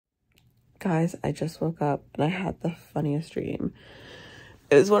Guys, I just woke up and I had the funniest dream.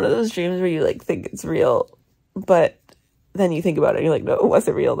 It was one of those dreams where you like think it's real, but then you think about it and you're like, no, it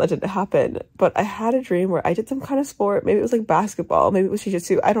wasn't real. That didn't happen. But I had a dream where I did some kind of sport. Maybe it was like basketball. Maybe it was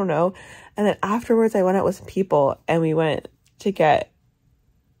jiu-jitsu. I don't know. And then afterwards I went out with some people and we went to get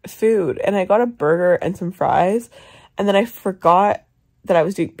food and I got a burger and some fries. And then I forgot that I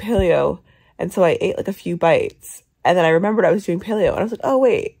was doing paleo. And so I ate like a few bites. And then I remembered I was doing paleo. And I was like, oh,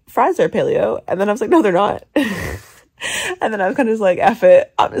 wait, fries are paleo. And then I was like, no, they're not. And then I was kind of just like, F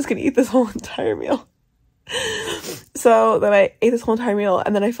it. I'm just going to eat this whole entire meal. So then I ate this whole entire meal.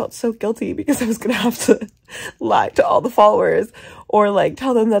 And then I felt so guilty because I was going to have to lie to all the followers or like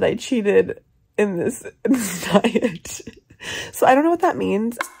tell them that I cheated in this diet. So I don't know what that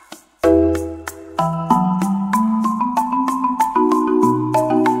means.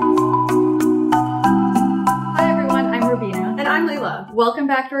 Welcome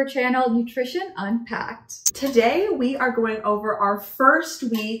back to our channel, Nutrition Unpacked. Today we are going over our first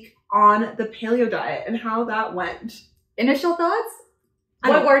week on the paleo diet and how that went. Initial thoughts?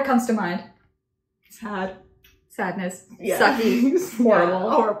 What word comes to mind? Sad. Sadness. Yeah. Sucky. Horrible.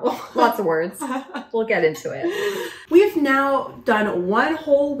 Yeah, horrible. Lots of words. We'll get into it. We have now done one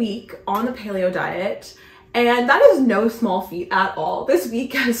whole week on the paleo diet. And that is no small feat at all. This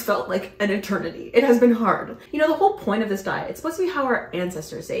week has felt like an eternity. It has been hard. You know, the whole point of this diet, it's supposed to be how our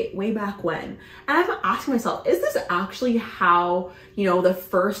ancestors ate way back when. And I've been asking myself, is this actually how, you know, the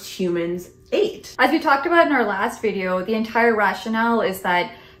first humans ate? As we talked about in our last video, the entire rationale is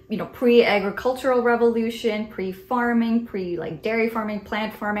that, you know, pre-agricultural revolution, pre-farming, like dairy farming,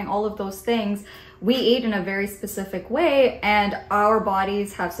 plant farming, all of those things, we ate in a very specific way and our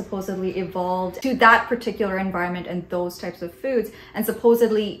bodies have supposedly evolved to that particular environment and those types of foods, and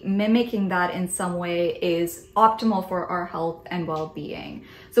supposedly mimicking that in some way is optimal for our health and well-being.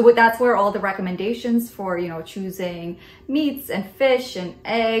 So that's where all the recommendations for, you know, choosing meats and fish and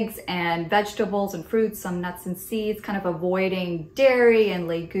eggs and vegetables and fruits, some nuts and seeds, kind of avoiding dairy and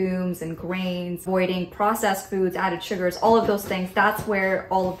legumes and grains, avoiding processed foods, added sugars, all of those things. That's where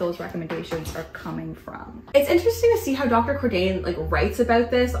all of those recommendations are coming from. It's interesting to see how Dr. Cordain like writes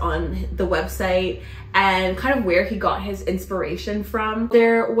about this on the website and kind of where he got his inspiration from.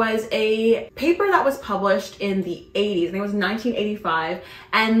 There was a paper that was published in the 80s, I think it was 1985,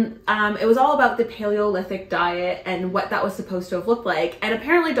 and it was all about the Paleolithic diet and what that was supposed to have looked like. And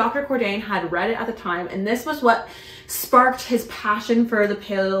apparently Dr. Cordain had read it at the time, and this was what sparked his passion for the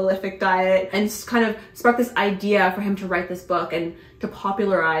Paleolithic diet and kind of sparked this idea for him to write this book and to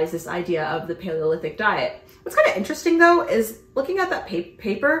popularize this idea of the Paleolithic diet. What's kind of interesting though is looking at that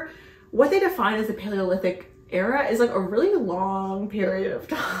paper, what they define as the Paleolithic era is like a really long period of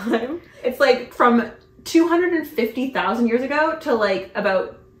time. It's like from 250,000 years ago to like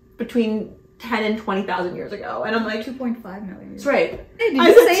about between 10 and 20,000 years ago. And I'm like 2.5 million. That's right. Hey,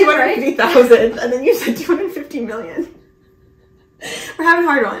 I said 250,000 and then you said 250 million. We're having a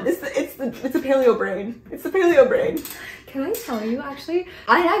hard one. It's the paleo brain. It's the paleo brain. Can I tell you, actually,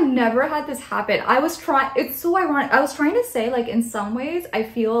 I've never had this happen. It's so ironic. I was trying to say, like, in some ways, I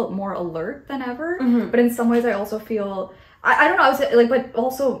feel more alert than ever, but in some ways, I also feel, I don't know, I was like, but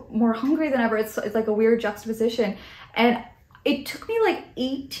also more hungry than ever. It's like a weird juxtaposition. And it took me like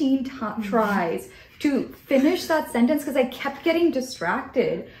 18 tries to finish that sentence because I kept getting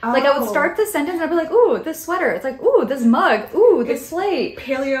distracted. Oh. Like I would start the sentence and I'd be like, ooh, this sweater. It's like, ooh, this mug. Ooh, this slate.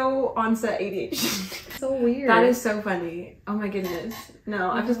 Paleo onset ADHD. So weird. That is so funny. Oh my goodness.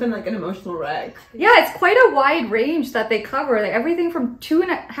 No, I've just been like an emotional wreck. Yeah, it's quite a wide range that they cover. Like everything from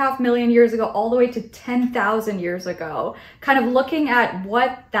 2.5 million years ago all the way to 10,000 years ago. Kind of looking at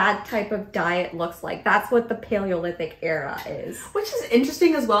what that type of diet looks like. That's what the Paleolithic era is. Which is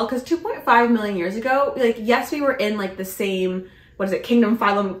interesting as well, because 2.5 million years ago, like, yes, we were in like the same, what is it, kingdom,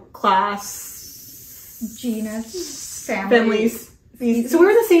 phylum, class, genus, families. So we were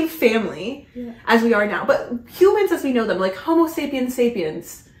in the same family as we are now. But humans as we know them, like Homo sapiens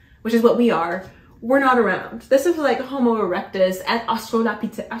sapiens, which is what we are, we're not around. This is like Homo erectus and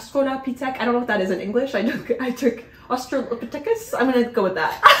Australopithecus. I don't know what that is in English. I took Australopithecus. I'm gonna go with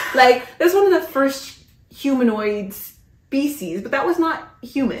that. Like, that's one of the first humanoid species, but that was not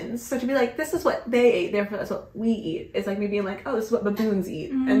humans. So to be like, this is what they ate, therefore that's what we eat. It's like me being like, oh, this is what baboons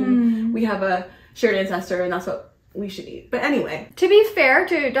eat. And we have a shared ancestor and that's what we should eat. But anyway. To be fair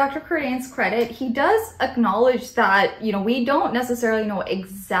to Dr. Cordain's credit, he does acknowledge that, you know, we don't necessarily know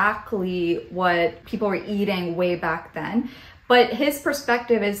exactly what people were eating way back then. But his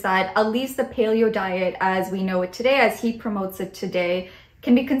perspective is that at least the paleo diet as we know it today, as he promotes it today,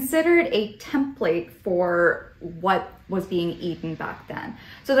 can be considered a template for what was being eaten back then.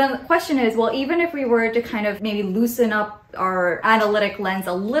 So then the question is, well, even if we were to kind of maybe loosen up our analytic lens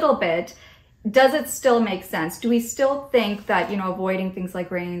a little bit, does it still make sense? Do we still think that, you know, avoiding things like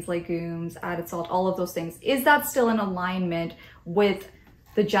grains, legumes, added salt, all of those things, is that still in alignment with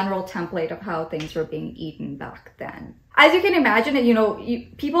the general template of how things were being eaten back then? As you can imagine, you know,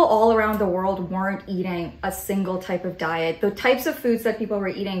 people all around the world weren't eating a single type of diet. The types of foods that people were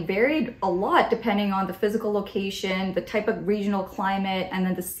eating varied a lot depending on the physical location, the type of regional climate, and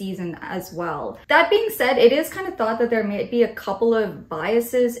then the season as well. That being said, it is kind of thought that there may be a couple of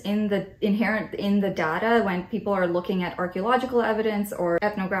biases inherent in the data when people are looking at archaeological evidence or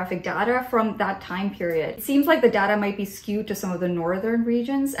ethnographic data from that time period. It seems like the data might be skewed to some of the northern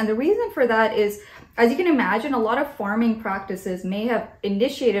regions, and the reason for that is, as you can imagine, a lot of farming practices may have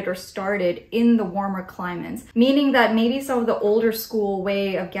initiated or started in the warmer climates, meaning that maybe some of the older school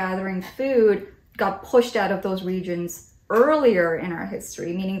way of gathering food got pushed out of those regions earlier in our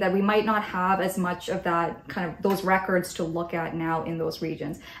history, meaning that we might not have as much of that kind of those records to look at now in those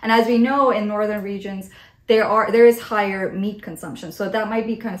regions. And as we know, in northern regions, there is higher meat consumption. So that might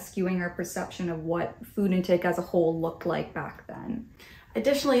be kind of skewing our perception of what food intake as a whole looked like back then.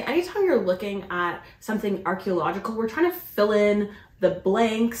 Additionally, anytime you're looking at something archaeological, we're trying to fill in the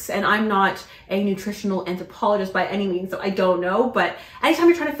blanks, and I'm not a nutritional anthropologist by any means, so I don't know, but anytime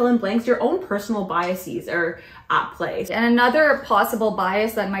you're trying to fill in blanks, your own personal biases are at play. And another possible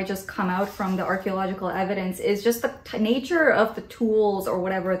bias that might just come out from the archaeological evidence is just the nature of the tools or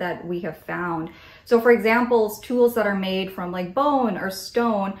whatever that we have found. So for example, tools that are made from like bone or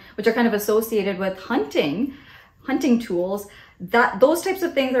stone, which are kind of associated with hunting tools, that those types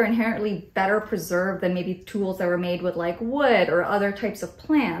of things are inherently better preserved than maybe tools that were made with like wood or other types of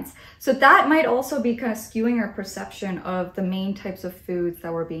plants. So that might also be kind of skewing our perception of the main types of foods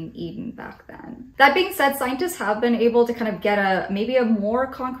that were being eaten back then. That being said, scientists have been able to kind of get maybe a more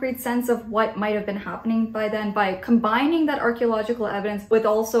concrete sense of what might have been happening by then by combining that archaeological evidence with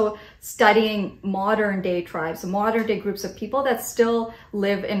also studying modern day tribes, modern day groups of people that still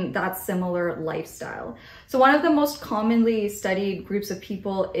live in that similar lifestyle. So one of the most commonly studied groups of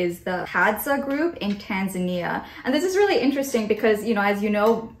people is the Hadza group in Tanzania. And this is really interesting because, you know, as you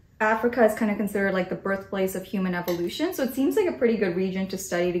know, Africa is kind of considered like the birthplace of human evolution. So it seems like a pretty good region to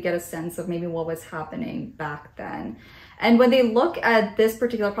study to get a sense of maybe what was happening back then. And when they look at this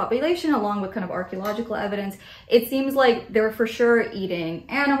particular population, along with kind of archaeological evidence, it seems like they're for sure eating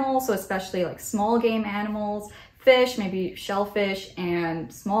animals, so especially like small game animals, fish, maybe shellfish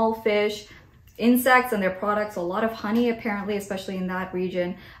and small fish, insects and their products, a lot of honey apparently, especially in that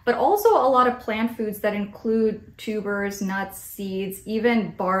region, but also a lot of plant foods that include tubers, nuts, seeds, even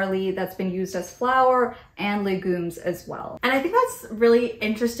barley that's been used as flour, and legumes as well. And I think that's really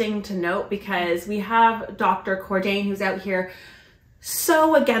interesting to note because we have Dr. Cordain who's out here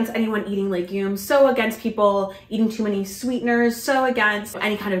so against anyone eating legumes, so against people eating too many sweeteners, so against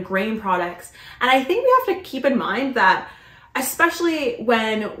any kind of grain products. And I think we have to keep in mind that especially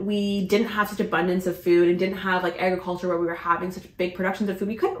when we didn't have such abundance of food and didn't have like agriculture where we were having such big productions of food,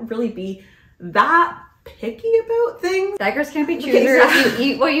 we couldn't really be that picky about things. Beggars can't be choosers. Exactly.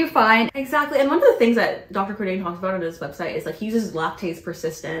 You eat what you find. Exactly. And one of the things that Dr. Cordain talks about on his website is like he uses lactase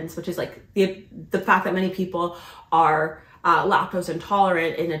persistence, which is like the fact that many people are lactose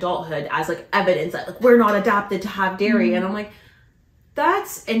intolerant in adulthood as like evidence that like we're not adapted to have dairy. And I'm like,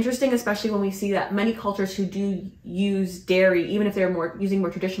 that's interesting, especially when we see that many cultures who do use dairy, even if they're using more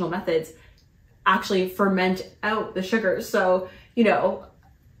traditional methods, actually ferment out the sugars. So, you know,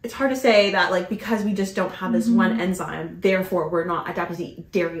 it's hard to say that like because we just don't have this one enzyme, therefore we're not adapted to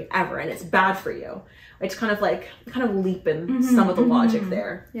eat dairy ever and it's bad for you. It's kind of like leaping some of the logic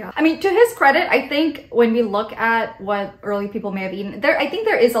there. Yeah. I mean, to his credit, I think when we look at what early people may have eaten, I think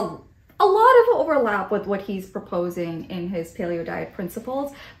there is a lot of overlap with what he's proposing in his paleo diet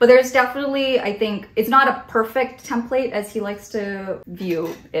principles, but there's definitely, I think, it's not a perfect template as he likes to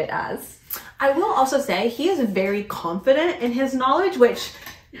view it as. I will also say he is very confident in his knowledge, which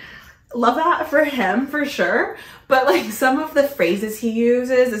love that for him for sure. But like some of the phrases he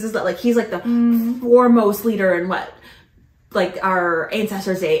uses, this is that like he's like the foremost leader in what like our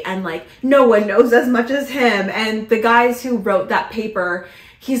ancestors ate, and like no one knows as much as him. And the guys who wrote that paper,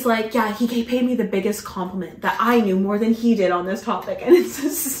 he's like, yeah, he paid me the biggest compliment that I knew more than he did on this topic. And it's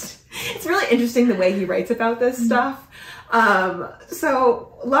just, it's really interesting the way he writes about this stuff.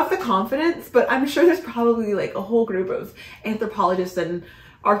 So love the confidence, but I'm sure there's probably like a whole group of anthropologists and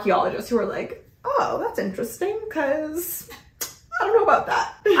archaeologists who are like, oh, that's interesting because I don't know about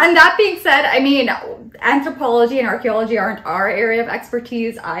that. And that being said, I mean, anthropology and archaeology aren't our area of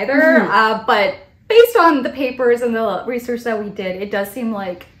expertise either. But based on the papers and the research that we did, it does seem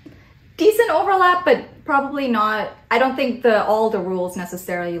like decent overlap, but probably not. I don't think all the rules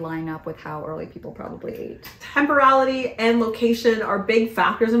necessarily line up with how early people probably ate. Temporality and location are big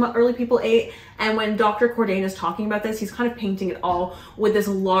factors in what early people ate. And when Dr. Cordain is talking about this, he's kind of painting it all with this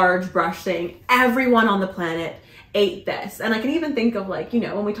large brush saying everyone on the planet ate this. And I can even think of, like, you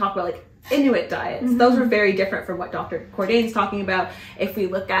know, when we talk about like Inuit diets, those were very different from what Dr. Cordain's talking about. If we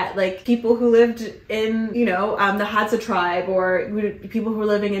look at like people who lived in, you know, the Hadza tribe, or people who are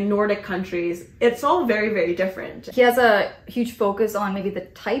living in Nordic countries, it's all very, very different. He has a huge focus on maybe the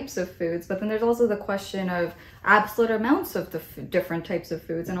types of foods, but then there's also the question of absolute amounts of the different types of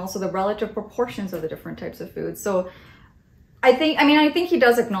foods, and also the relative proportions of the different types of foods. So I think he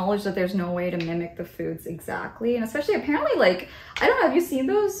does acknowledge that there's no way to mimic the foods exactly. And especially apparently, like, I don't know, have you seen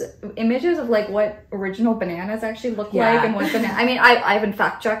those images of like what original bananas actually look like and what banana? I mean, I haven't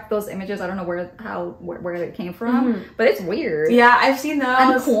fact checked those images. I don't know where they came from, but it's weird. Yeah, I've seen those.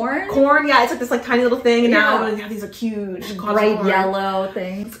 And corn. Corn, yeah, it's like this like tiny little thing, and now they have these like huge bright yellow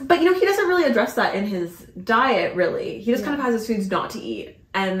things. But you know, he doesn't really address that in his diet, really. He just kind of has his foods not to eat,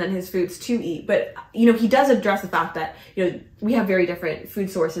 and then his foods to eat. But, you know, he does address the fact that, you know, we have very different food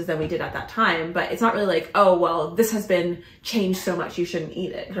sources than we did at that time, but it's not really like, oh, well, this has been changed so much, you shouldn't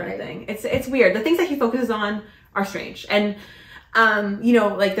eat it kind of thing. It's weird. The things that he focuses on are strange. And, you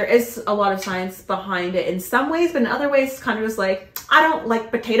know, like there is a lot of science behind it in some ways, but in other ways, it's kind of just like, I don't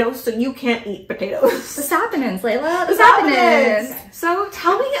like potatoes, so you can't eat potatoes. The saponins, Layla. The saponins. So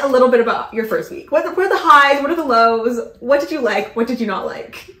tell me a little bit about your first week. What are the highs? What are the lows? What did you like? What did you not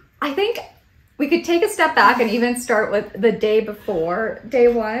like? I think we could take a step back and even start with the day before day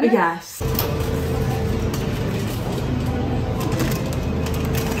one. Yes.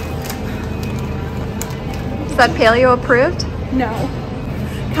 Is that paleo approved? No.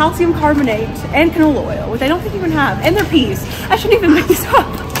 Calcium carbonate and canola oil, which I don't think you even have, and they're peas. I shouldn't even make this up.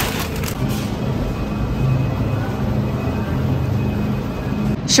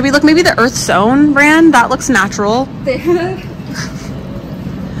 Should we look maybe the Earth's Own brand? That looks natural.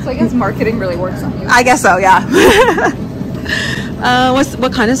 So I guess marketing really works on you. I guess so, yeah.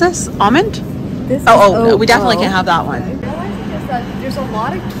 What kind is this? Almond? This no, we definitely can't have that one. Realizing is that there's a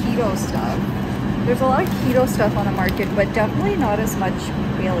lot of keto stuff. There's a lot of keto stuff on the market, but definitely not as much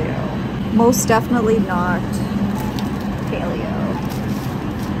paleo. Most definitely not paleo.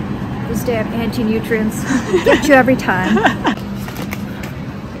 Those damn anti-nutrients get you every time.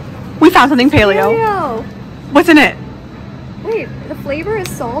 We found something paleo. Paleo! What's in it? Wait, the flavor is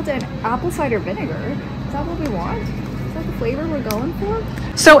salt and apple cider vinegar. Is that what we want? Is that the flavor we're going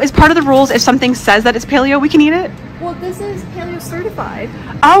for? So is part of the rules, if something says that it's paleo, we can eat it? Well, this is paleo certified.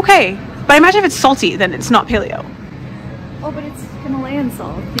 Oh, okay. But I imagine if it's salty, then it's not paleo. Oh, but it's Himalayan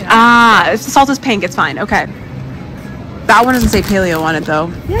salt. You know? Ah, if the salt is pink, it's fine. Okay. That one doesn't say paleo on it,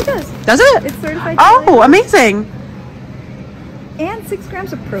 though. Yeah, it does. Does it? It's certified Oh, paleo. amazing. And 6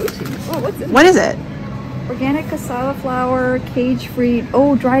 grams of protein. Oh, what's in What is it? Organic cassava flour, cage-free.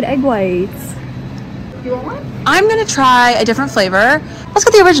 Oh, dried egg whites. You want one? I'm gonna try a different flavor. Let's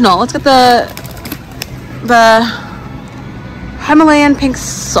get the original. Let's get the Himalayan pink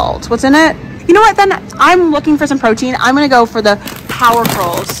salt. What's in it? You know what, then I'm looking for some protein. I'm gonna go for the power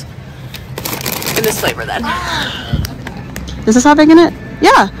curls in this flavor then. Does this have egg in it?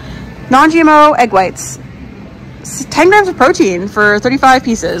 Yeah. Non-GMO egg whites. 10 grams of protein for 35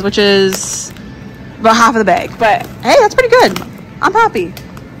 pieces, which is about half of the bag. But hey, that's pretty good. I'm happy.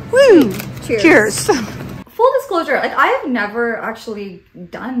 Woo! Cheers. Cheers. Full disclosure, like I have never actually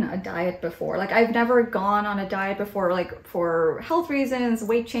done a diet before. Like I've never gone on a diet before, like for health reasons,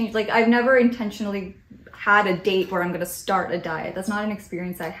 weight change. Like I've never intentionally had a date where I'm gonna start a diet. That's not an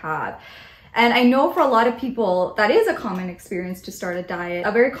experience I have. And I know for a lot of people, that is a common experience to start a diet.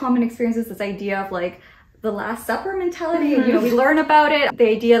 A very common experience is this idea of like the Last Supper mentality. You know, we learn about it. The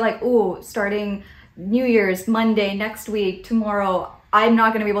idea like, ooh, starting New Year's, Monday, next week, tomorrow, I'm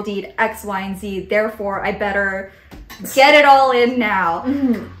not gonna be able to eat X, Y, and Z. Therefore, I better get it all in now.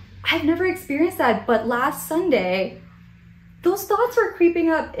 I've never experienced that, but last Sunday, those thoughts were creeping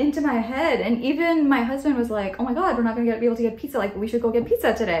up into my head. And even my husband was like, oh my God, we're not gonna be able to get pizza. Like we should go get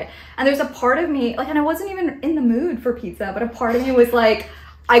pizza today. And there's a part of me, like, and I wasn't even in the mood for pizza, but a part of me was like,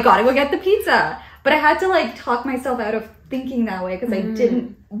 I gotta go get the pizza. But I had to like talk myself out of thinking that way because I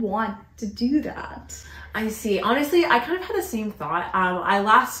didn't want to do that. I see. Honestly, I kind of had the same thought.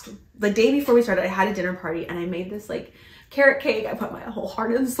 The day before we started, I had a dinner party and I made this like carrot cake. I put my whole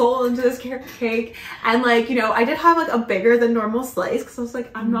heart and soul into this carrot cake. And like, you know, I did have like a bigger than normal slice because I was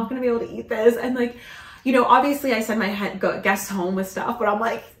like, I'm not gonna be able to eat this. And like, you know, obviously I send my guests home with stuff, but I'm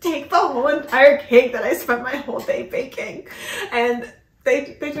like, take the whole entire cake that I spent my whole day baking. And they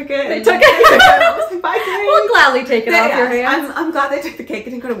took it. They took it. I was like, bye, cake. We'll gladly take it off your hands. I'm glad they took the cake. It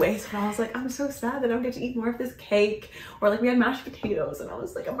didn't go to waste. But I was like, I'm so sad that I don't get to eat more of this cake. Or like we had mashed potatoes, and I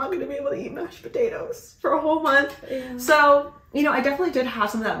was like, I'm not going to be able to eat mashed potatoes for a whole month. Yeah. So, you know, I definitely did have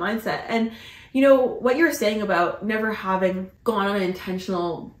some of that mindset. And, you know, what you were saying about never having gone on an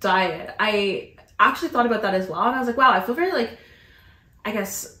intentional diet, I actually thought about that as well. And I was like, wow, I feel very like, I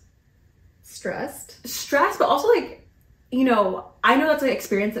guess, stressed, but also like, you know, I know that's an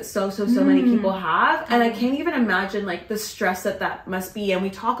experience that so many people have. And I can't even imagine like the stress that must be. And we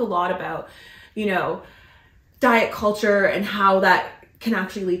talk a lot about, you know, diet culture and how that can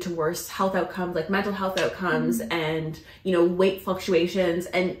actually lead to worse health outcomes, like mental health outcomes and, you know, weight fluctuations.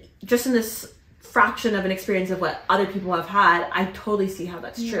 And just in this fraction of an experience of what other people have had, I totally see how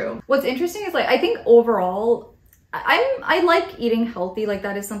that's true. What's interesting is like, I think overall, I like eating healthy. Like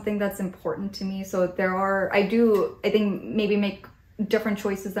that is something that's important to me. So I think maybe make different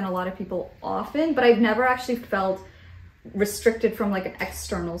choices than a lot of people often, but I've never actually felt restricted from like an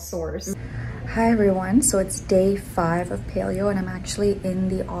external source. Hi everyone, so it's day 5 of Paleo and I'm actually in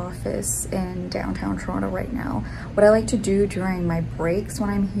the office in downtown Toronto right now. What I like to do during my breaks when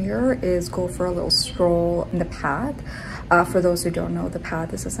I'm here is go for a little stroll in the path. For those who don't know, the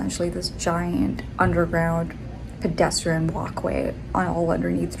path is essentially this giant underground pedestrian walkway all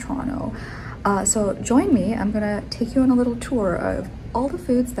underneath Toronto. So join me, I'm gonna take you on a little tour of all the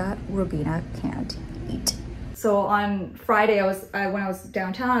foods that Robina can't eat. So on Friday, when I was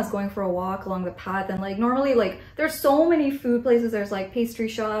downtown, I was going for a walk along the path, and like normally like there's so many food places. There's like pastry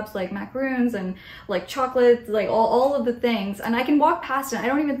shops, like macaroons and like chocolates, like all of the things, and I can walk past it. I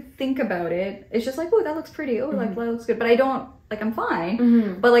don't even think about it. It's just like, oh, that looks pretty. Oh, like that looks good, but I don't like. I'm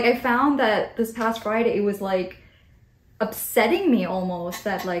fine. But like I found that this past Friday, it was like upsetting me almost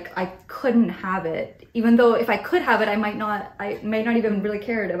that like I couldn't have it, even though if I could have it, I might not even really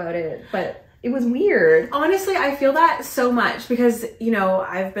cared about it, but it was weird. Honestly, I feel that so much because, you know,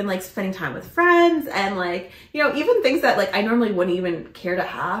 I've been like spending time with friends and like, you know, even things that like I normally wouldn't even care to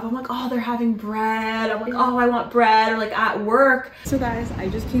have. I'm like, oh, they're having bread. I'm like, oh, I want bread. Or like at work. So guys, I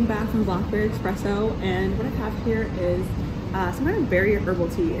just came back from Blackberry Espresso and what I have here is some kind of berry herbal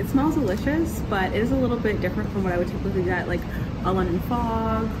tea. It smells delicious, but it is a little bit different from what I would typically get, like a London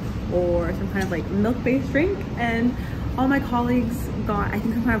fog or some kind of like milk-based drink. And all my colleagues got, I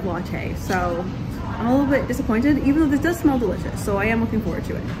think, some kind of latte. So I'm a little bit disappointed, even though this does smell delicious. So I am looking forward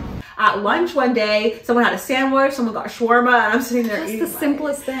to it. At lunch one day, someone had a sandwich, someone got shawarma, and I'm sitting there Just eating the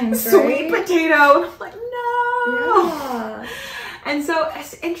simplest things, right? Sweet potato. I'm like, no. Yeah. And so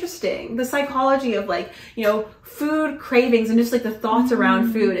it's interesting. The psychology of like, you know, food cravings and just like the thoughts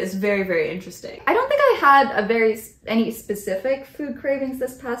around food is very, very interesting. I don't think I had any specific food cravings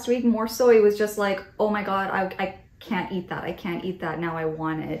this past week. More so it was just like, oh my God, I can't eat that. I can't eat that. Now I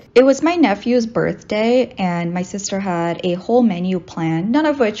want it. It was my nephew's birthday and my sister had a whole menu planned, none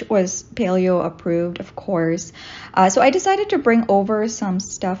of which was paleo approved, of course. So I decided to bring over some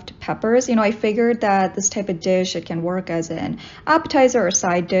stuffed peppers. You know, I figured that this type of dish, it can work as an appetizer or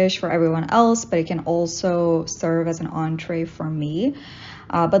side dish for everyone else, but it can also serve as an entree for me.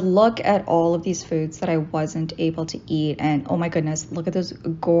 But look at all of these foods that I wasn't able to eat. And oh my goodness, look at this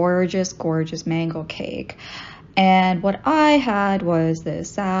gorgeous, gorgeous mango cake. And what I had was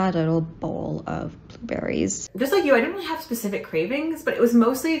this sad little bowl of blueberries. Just like you, I didn't really have specific cravings, but it was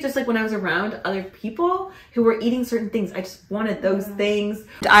mostly just like when I was around other people who were eating certain things, I just wanted those things.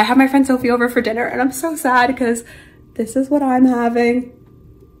 I have my friend Sophie over for dinner and I'm so sad because this is what I'm having.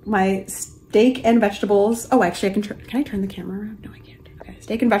 My steak and vegetables. Oh, actually, can I turn the camera around? No, I can't. Okay,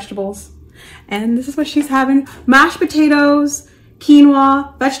 steak and vegetables. And this is what she's having. Mashed potatoes,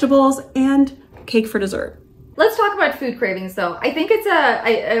 quinoa, vegetables, and cake for dessert. Let's talk about food cravings though. I think it's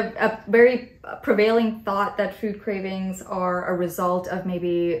a very prevailing thought that food cravings are a result of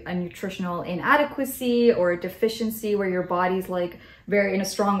maybe a nutritional inadequacy or a deficiency where your body's like very in a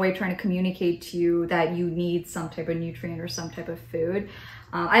strong way trying to communicate to you that you need some type of nutrient or some type of food.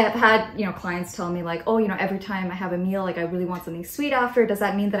 I have had, you know, clients tell me like, oh, you know, every time I have a meal, like I really want something sweet after. Does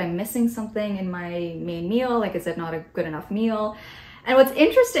that mean that I'm missing something in my main meal? Like, is it not a good enough meal? And what's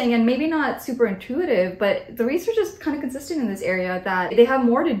interesting, and maybe not super intuitive, but the research is kind of consistent in this area, that they have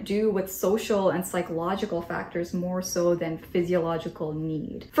more to do with social and psychological factors more so than physiological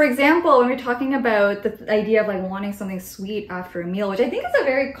need. For example, when we're talking about the idea of like wanting something sweet after a meal, which I think is a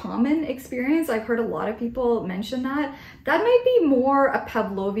very common experience, I've heard a lot of people mention that might be more a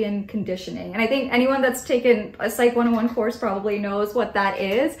Pavlovian conditioning. And I think anyone that's taken a Psych 101 course probably knows what that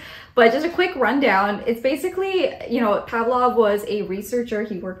is. But just a quick rundown, it's basically, you know, Pavlov was a researcher.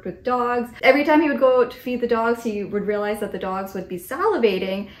 He worked with dogs. Every time he would go to feed the dogs, he would realize that the dogs would be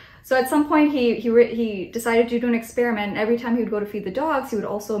salivating. So at some point he decided to do an experiment, and every time he would go to feed the dogs, he would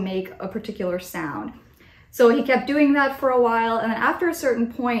also make a particular sound. So he kept doing that for a while, and then after a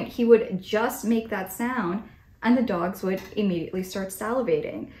certain point, he would just make that sound, and the dogs would immediately start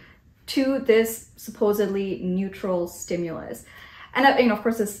salivating to this supposedly neutral stimulus. And you know, of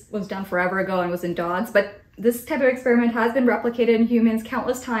course, this was done forever ago and was in dogs, but this type of experiment has been replicated in humans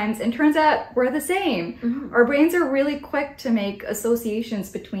countless times, and turns out we're the same. Our brains are really quick to make associations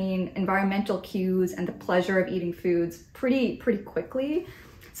between environmental cues and the pleasure of eating foods pretty quickly.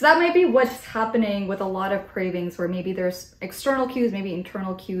 So that might be what's happening with a lot of cravings, where maybe there's external cues, maybe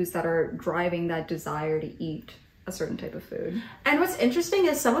internal cues that are driving that desire to eat a certain type of food. And what's interesting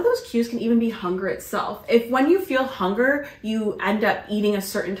is some of those cues can even be hunger itself. If when you feel hunger, you end up eating a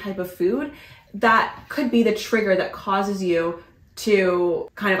certain type of food, that could be the trigger that causes you to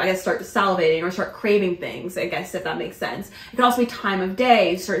kind of, I guess, start salivating or start craving things, I guess, if that makes sense. It can also be time of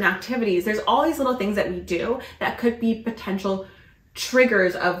day, certain activities. There's all these little things that we do that could be potential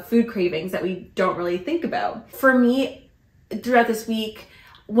triggers of food cravings that we don't really think about. For me, throughout this week,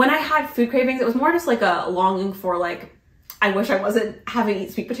 when I had food cravings, it was more just like a longing for, like, I wish I wasn't having to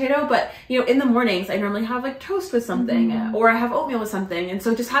eat sweet potato, but you know, in the mornings I normally have like toast with something, or I have oatmeal with something. And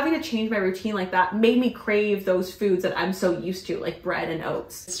so just having to change my routine like that made me crave those foods that I'm so used to, like bread and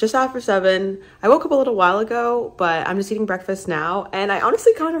oats. It's just after 7. I woke up a little while ago, but I'm just eating breakfast now, and I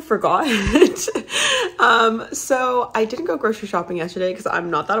honestly kind of forgot. So I didn't go grocery shopping yesterday because I'm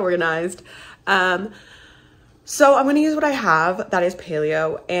not that organized. So I'm going to use what I have, that is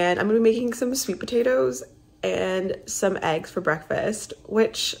paleo, and I'm going to be making some sweet potatoes and some eggs for breakfast,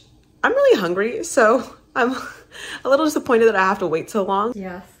 which I'm really hungry, so I'm a little disappointed that I have to wait so long.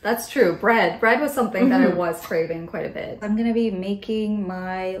 Yes, that's true. Bread was something that I was craving quite a bit. I'm gonna be making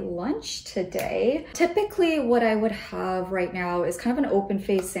my lunch today. Typically what I would have right now is kind of an open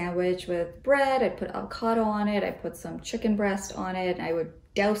face sandwich with bread. I put avocado on it, I put some chicken breast on it, and I would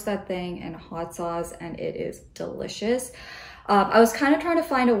douse that thing in hot sauce, and it is delicious. I was kind of trying to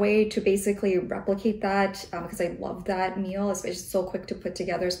find a way to basically replicate that because I love that meal. It's just so quick to put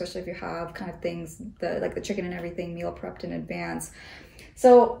together, especially if you have kind of things, like the chicken and everything meal prepped in advance.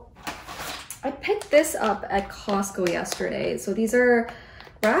 So I picked this up at Costco yesterday. So these are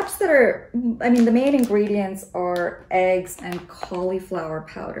wraps that are, I mean, the main ingredients are eggs and cauliflower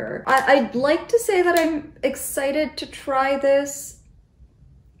powder. I'd like to say that I'm excited to try this,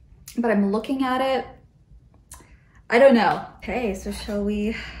 but I'm looking at it, I don't know. Okay, so shall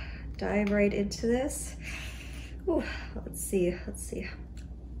we dive right into this? Ooh, let's see.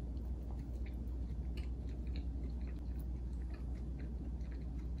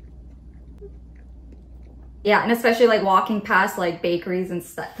 Yeah, and especially like walking past like bakeries and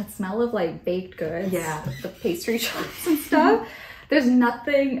stuff, that smell of like baked goods, yeah, the pastry shops and stuff. There's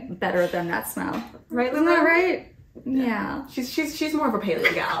nothing better than that smell. Right, isn't that right? Yeah. She's more of a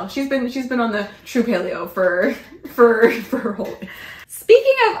paleo gal. She's been on the true paleo for her whole life.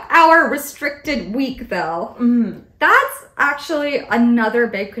 Speaking of our restricted week though, that's actually another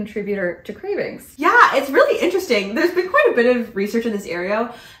big contributor to cravings. Yeah, it's really interesting. There's been quite a bit of research in this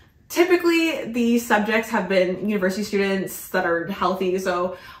area. Typically, the subjects have been university students that are healthy,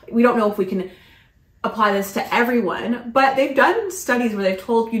 so we don't know if we can apply this to everyone, but they've done studies where they've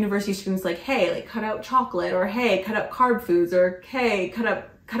told university students like, hey, like cut out chocolate, or hey, cut out carb foods, or hey, cut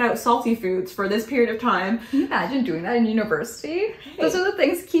out salty foods for this period of time. Can you imagine doing that in university? Hey. Those are the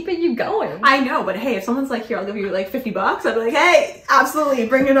things keeping you going. I know, but hey, if someone's like, here, I'll give you like $50, I'd be like, hey, absolutely,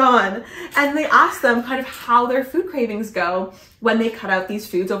 bring it on. And they ask them kind of how their food cravings go when they cut out these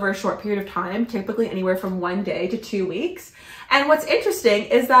foods over a short period of time, typically anywhere from 1 day to 2 weeks. And what's interesting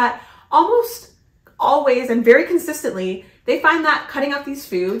is that almost always and very consistently, they find that cutting out these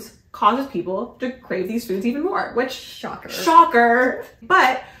foods causes people to crave these foods even more, which shocker.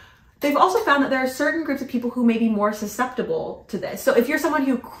 But they've also found that there are certain groups of people who may be more susceptible to this. So if you're someone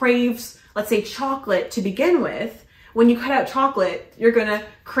who craves, let's say, chocolate to begin with, when you cut out chocolate, you're gonna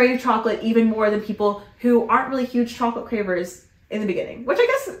crave chocolate even more than people who aren't really huge chocolate cravers in the beginning, which I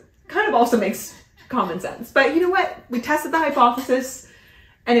guess kind of also makes common sense. But you know what? We tested the hypothesis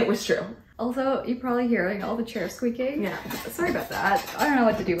and it was true. Also, you're probably hearing all the chair squeaking. Yeah. Sorry about that. I don't know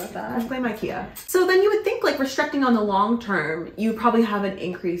what to do about that. I blame IKEA. So then you would think like restricting on the long term, you probably have an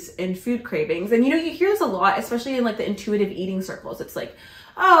increase in food cravings. And you know, you hear this a lot, especially in like the intuitive eating circles. It's like,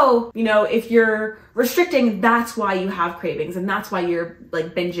 oh, you know, if you're restricting, that's why you have cravings and that's why you're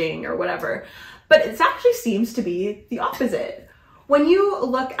like binging or whatever. But it actually seems to be the opposite. When you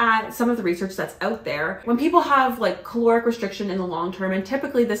look at some of the research that's out there, when people have like caloric restriction in the long term, and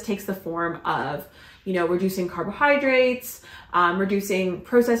typically this takes the form of, you know, reducing carbohydrates, reducing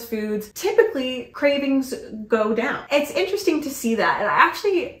processed foods, typically cravings go down. It's interesting to see that. And I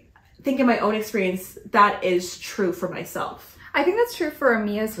actually think in my own experience, that is true for myself. I think that's true for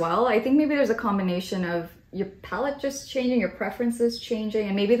me as well. I think maybe there's a combination of your palate just changing, your preferences changing,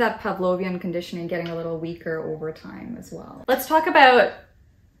 and maybe that Pavlovian conditioning getting a little weaker over time as well. Let's talk about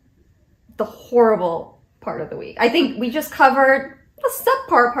the horrible part of the week. I think we just covered the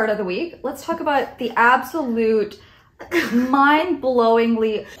subpar part of the week. Let's talk about the absolute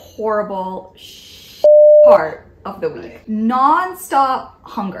mind-blowingly horrible part of the week. Non-stop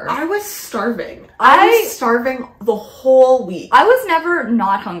hunger. I was starving. I was starving the whole week. I was never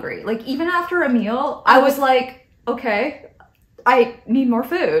not hungry. Like even after a meal, I was like, okay, I need more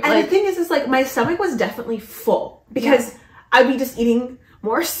food. And like, the thing is like my stomach was definitely full because I'd be just eating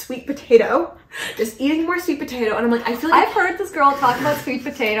more sweet potato, and I'm like, I feel like I've heard this girl talk about sweet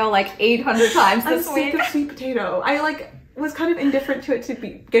potato like 800 times this week. I'm sick of sweet potato. I like was kind of indifferent to it to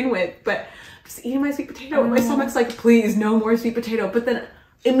begin with, but just eating my sweet potato, my stomach's like, please, no more sweet potato. But then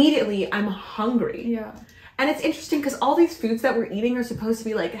immediately I'm hungry. Yeah. And it's interesting because all these foods that we're eating are supposed to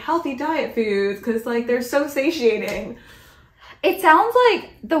be like healthy diet foods because like they're so satiating. It sounds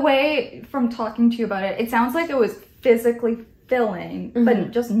like, the way from talking to you about it, it sounds like it was physically filling,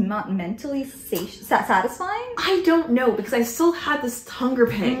 but just not mentally satisfying? I don't know because I still had this hunger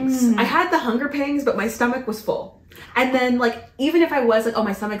pangs. I had the hunger pangs, but my stomach was full. And then like, even if I was like, oh,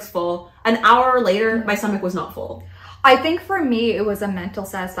 my stomach's full, an hour later, my stomach was not full. I think for me, it was a mental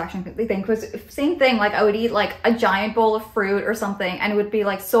satisfaction thing because same thing, like I would eat like a giant bowl of fruit or something and it would be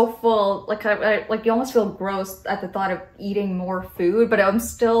like so full, like you almost feel gross at the thought of eating more food, but I'm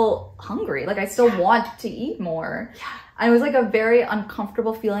still hungry. Like I still want to eat more. Yeah. And it was like a very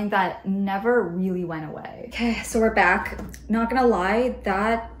uncomfortable feeling that never really went away. Okay, so we're back. Not gonna lie,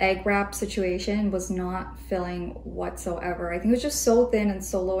 that egg wrap situation was not filling whatsoever. I think it was just so thin and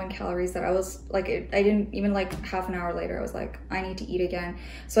so low in calories that I was like, I didn't even like half an hour later, I was like, I need to eat again.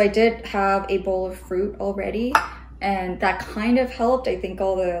 So I did have a bowl of fruit already and that kind of helped. I think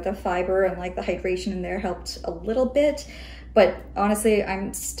all the fiber and like the hydration in there helped a little bit. But honestly,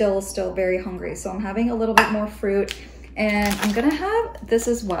 I'm still very hungry. So I'm having a little bit more fruit. And I'm gonna have this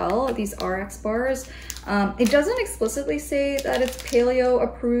as well, these RX bars. It doesn't explicitly say that it's paleo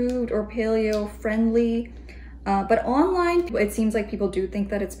approved or paleo friendly, but online it seems like people do think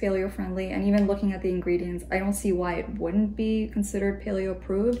that it's paleo friendly, and even looking at the ingredients, I don't see why it wouldn't be considered paleo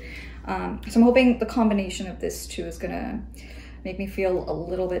approved. So I'm hoping the combination of this two is gonna make me feel a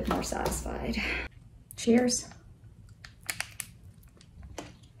little bit more satisfied. Cheers.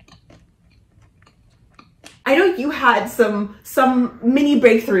 I know you had some mini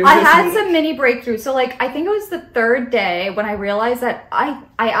breakthroughs. I had some mini breakthroughs. So like, I think it was the third day when I realized that I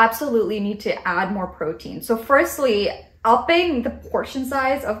absolutely need to add more protein. So firstly, upping the portion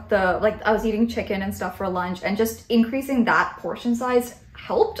size of the, like I was eating chicken and stuff for lunch and just increasing that portion size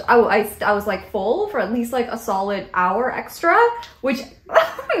helped. I was like full for at least like a solid hour extra, which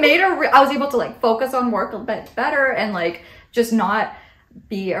made I was able to like focus on work a bit better and like just not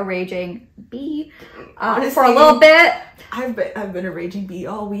be a raging bee honestly, for a little bit. I've been a raging bee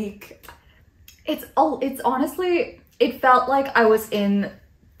all week. It's honestly, it felt like I was in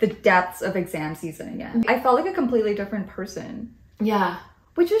the depths of exam season again. I felt like a completely different person. Yeah.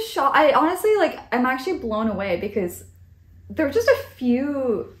 Which is I honestly, like, I'm actually blown away because there were just a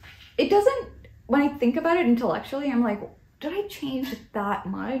few, it doesn't, when I think about it intellectually, I'm like, did I change that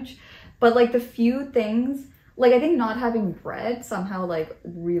much? But like the few things, like I think not having bread somehow like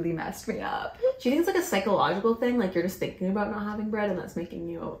really messed me up. Do you think it's like a psychological thing? Like you're just thinking about not having bread and that's making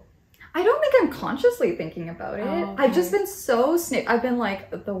you... I don't think I'm consciously thinking about it. Oh, okay. I've just been so I've been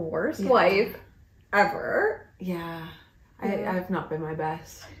like the worst wife ever. Yeah. I've not been my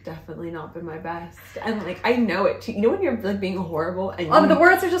best. Definitely not been my best. And like, I know it too. You know when you're like being horrible and the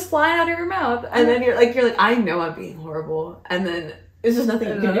words are just flying out of your mouth. And then you're like, I know I'm being horrible. And then there's just nothing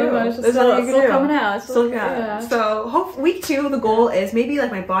you can do. There's nothing you can do. Coming out. So week 2, the goal is maybe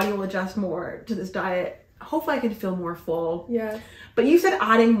like my body will adjust more to this diet. hopefully I can feel more full. Yes. But you said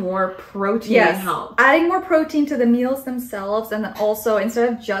adding more protein helps. Adding more protein to the meals themselves, and then also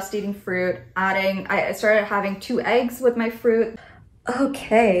instead of just eating fruit, I started having 2 eggs with my fruit.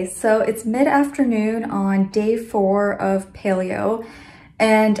 Okay, so it's mid-afternoon on day 4 of paleo.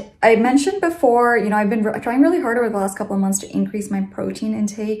 And I mentioned before, you know, I've been trying really hard over the last couple of months to increase my protein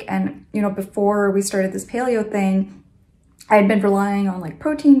intake. And, you know, before we started this paleo thing, I had been relying on like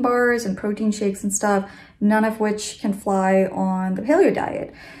protein bars and protein shakes and stuff, none of which can fly on the paleo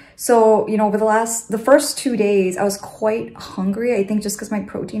diet. So, you know, over the first 2 days, I was quite hungry, I think just because my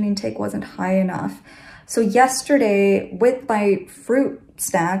protein intake wasn't high enough. So yesterday with my fruit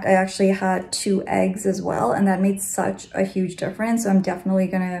snack, I actually had 2 eggs as well, and that made such a huge difference. So I'm definitely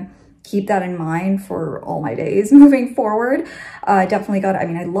gonna keep that in mind for all my days moving forward. I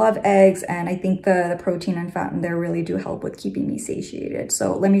mean, I love eggs, and I think the protein and fat in there really do help with keeping me satiated.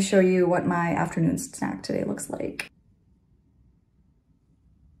 So let me show you what my afternoon snack today looks like.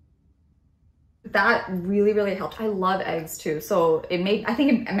 That really, really helped. I love eggs too. So I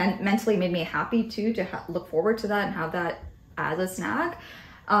think it mentally made me happy too to look forward to that and have that as a snack.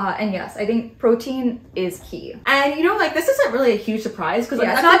 And yes, I think protein is key. And you know, like, this isn't really a huge surprise because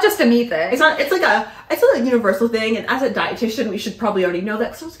it's not just a me thing. It's like a universal thing. And as a dietitian, we should probably already know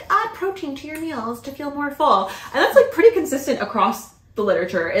that. So it's like, add protein to your meals to feel more full. And that's like pretty consistent across the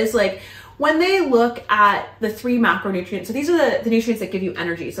literature, is like, when they look at the 3 macronutrients, so these are the nutrients that give you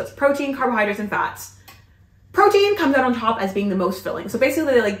energy. So it's protein, carbohydrates, and fats. Protein comes out on top as being the most filling. So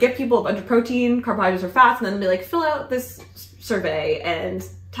basically they like give people a bunch of protein, carbohydrates, or fats, and then they like fill out this survey and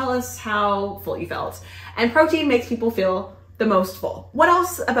tell us how full you felt. And protein makes people feel the most full. What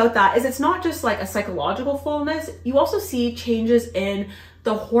else about that is it's not just like a psychological fullness. You also see changes in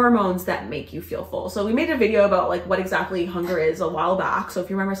the hormones that make you feel full. So we made a video about like what exactly hunger is a while back. So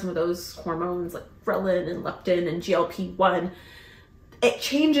if you remember some of those hormones like ghrelin and leptin and GLP-1, it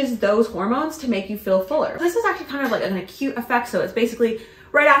changes those hormones to make you feel fuller. This is actually kind of like an acute effect. So it's basically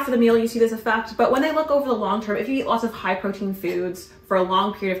right after the meal, you see this effect. But when they look over the long term, if you eat lots of high protein foods for a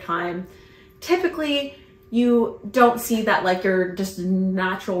long period of time, typically you don't see that like your just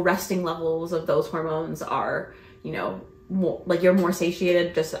natural resting levels of those hormones are, you know, more, like you're more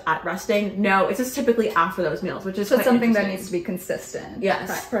satiated just at resting. No, it's just typically after those meals, which is so something that needs to be consistent.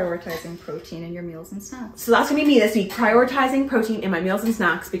 Yes. Prioritizing protein in your meals and snacks. So that's gonna be me this week, prioritizing protein in my meals and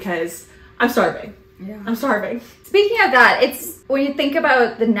snacks because I'm starving. Yeah. I'm starving. Speaking of that, it's when you think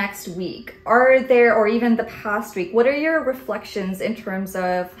about the next week, are there, or even the past week, what are your reflections in terms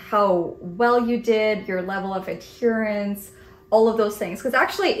of how well you did, your level of adherence, all of those things? Because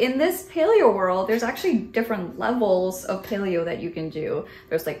actually in this paleo world, there's actually different levels of paleo that you can do.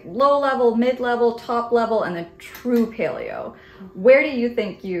 There's like low level, mid level, top level, and then true paleo. Where do you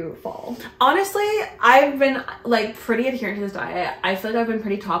think you fall? Honestly, I've been like pretty adherent to this diet. I feel like I've been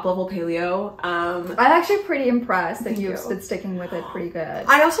pretty top level paleo. I'm actually pretty impressed that you've been sticking with it pretty good.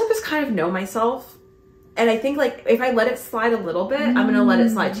 I also just kind of know myself. And I think like if I let it slide a little bit, I'm gonna let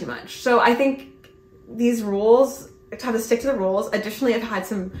it slide too much. So I think these rules, I have to stick to the rules. Additionally, I've had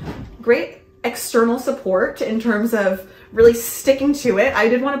some great external support in terms of really sticking to it. I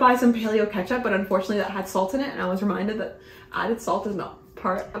did want to buy some paleo ketchup, but unfortunately that had salt in it, and I was reminded that added salt is not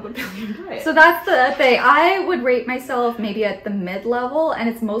part of a paleo diet. So that's the thing. I would rate myself maybe at the mid-level, and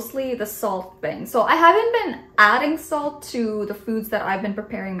it's mostly the salt thing. So I haven't been adding salt to the foods that I've been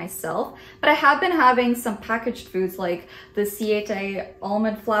preparing myself, but I have been having some packaged foods like the Massey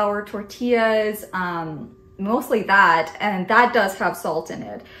almond flour tortillas, mostly that, and that does have salt in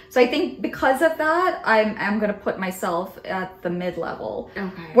it. So I think because of that, I'm gonna put myself at the mid-level.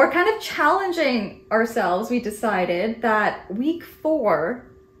 Okay. We're kind of challenging ourselves. We decided that week 4...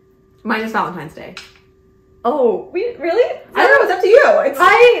 Mine is Valentine's Day. Oh, really? I don't know, it's up to you.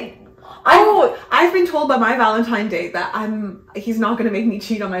 I've been told by my Valentine date that he's not gonna make me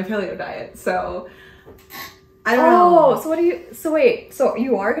cheat on my paleo diet, so I don't know. So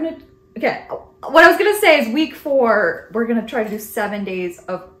you are gonna, okay. What I was gonna say is week 4, we're gonna try to do 7 days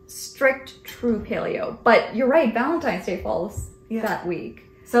of strict true paleo. But you're right, Valentine's Day falls that week.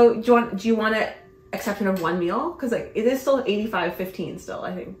 So do you want an exception of 1 meal? Because like it is still 85-15 still,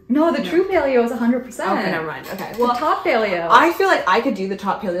 I think. No, the true paleo is 100%. Okay, never mind. Okay, well, the top paleo. I feel like I could do the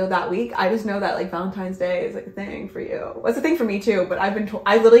top paleo that week. I just know that like Valentine's Day is like a thing for you. Well, it's a thing for me too. But I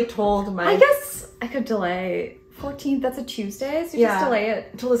literally told my. I guess I could delay. 14th, that's a Tuesday, so you just delay it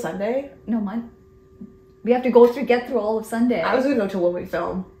until the Sunday. No, we have to get through all of Sunday. I was gonna go till when we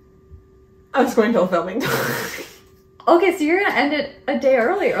film. I was going till filming. Okay, so you're gonna end it a day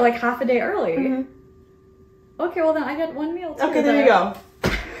early, or like half a day early. Mm-hmm. Okay, well then I get 1 meal too. Okay, there you go.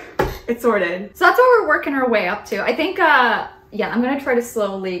 It's sorted. So that's what we're working our way up to. I think, yeah, I'm gonna try to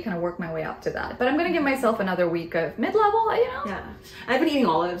slowly kind of work my way up to that. But I'm gonna give myself another week of mid-level, you know? Yeah. I've been eating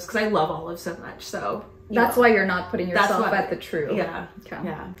olives because I love olives so much, so. That's why you're not putting yourself at the true. Yeah. Okay.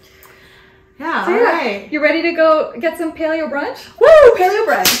 Yeah. Yeah, So all yeah, right. you ready to go get some paleo brunch? Woo! Paleo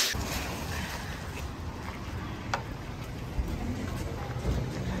brunch!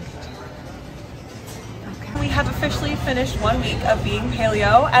 We have officially finished 1 week of being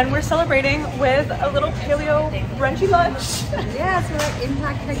paleo, and we're celebrating with a little paleo brunchy lunch. Yes, we're at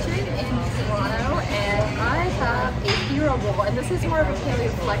Impact Kitchen in Toronto, and I have a hero bowl, and this is more of a paleo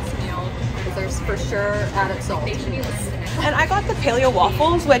flex meal because there's for sure added salt. And I got the paleo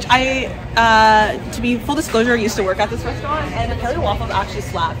waffles, which I, to be full disclosure, used to work at this restaurant, and the paleo waffles actually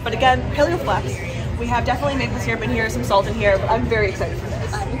slap. But again, paleo flex. We have definitely maple syrup in here, some salt in here, but I'm very excited for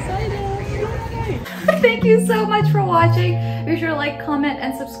this. I'm excited. Thank you so much for watching. Be sure to like, comment,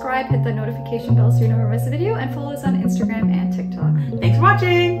 and subscribe. Hit the notification bell so you never miss a video, and follow us on Instagram and TikTok. Thanks for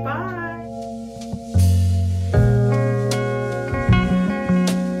watching. Bye.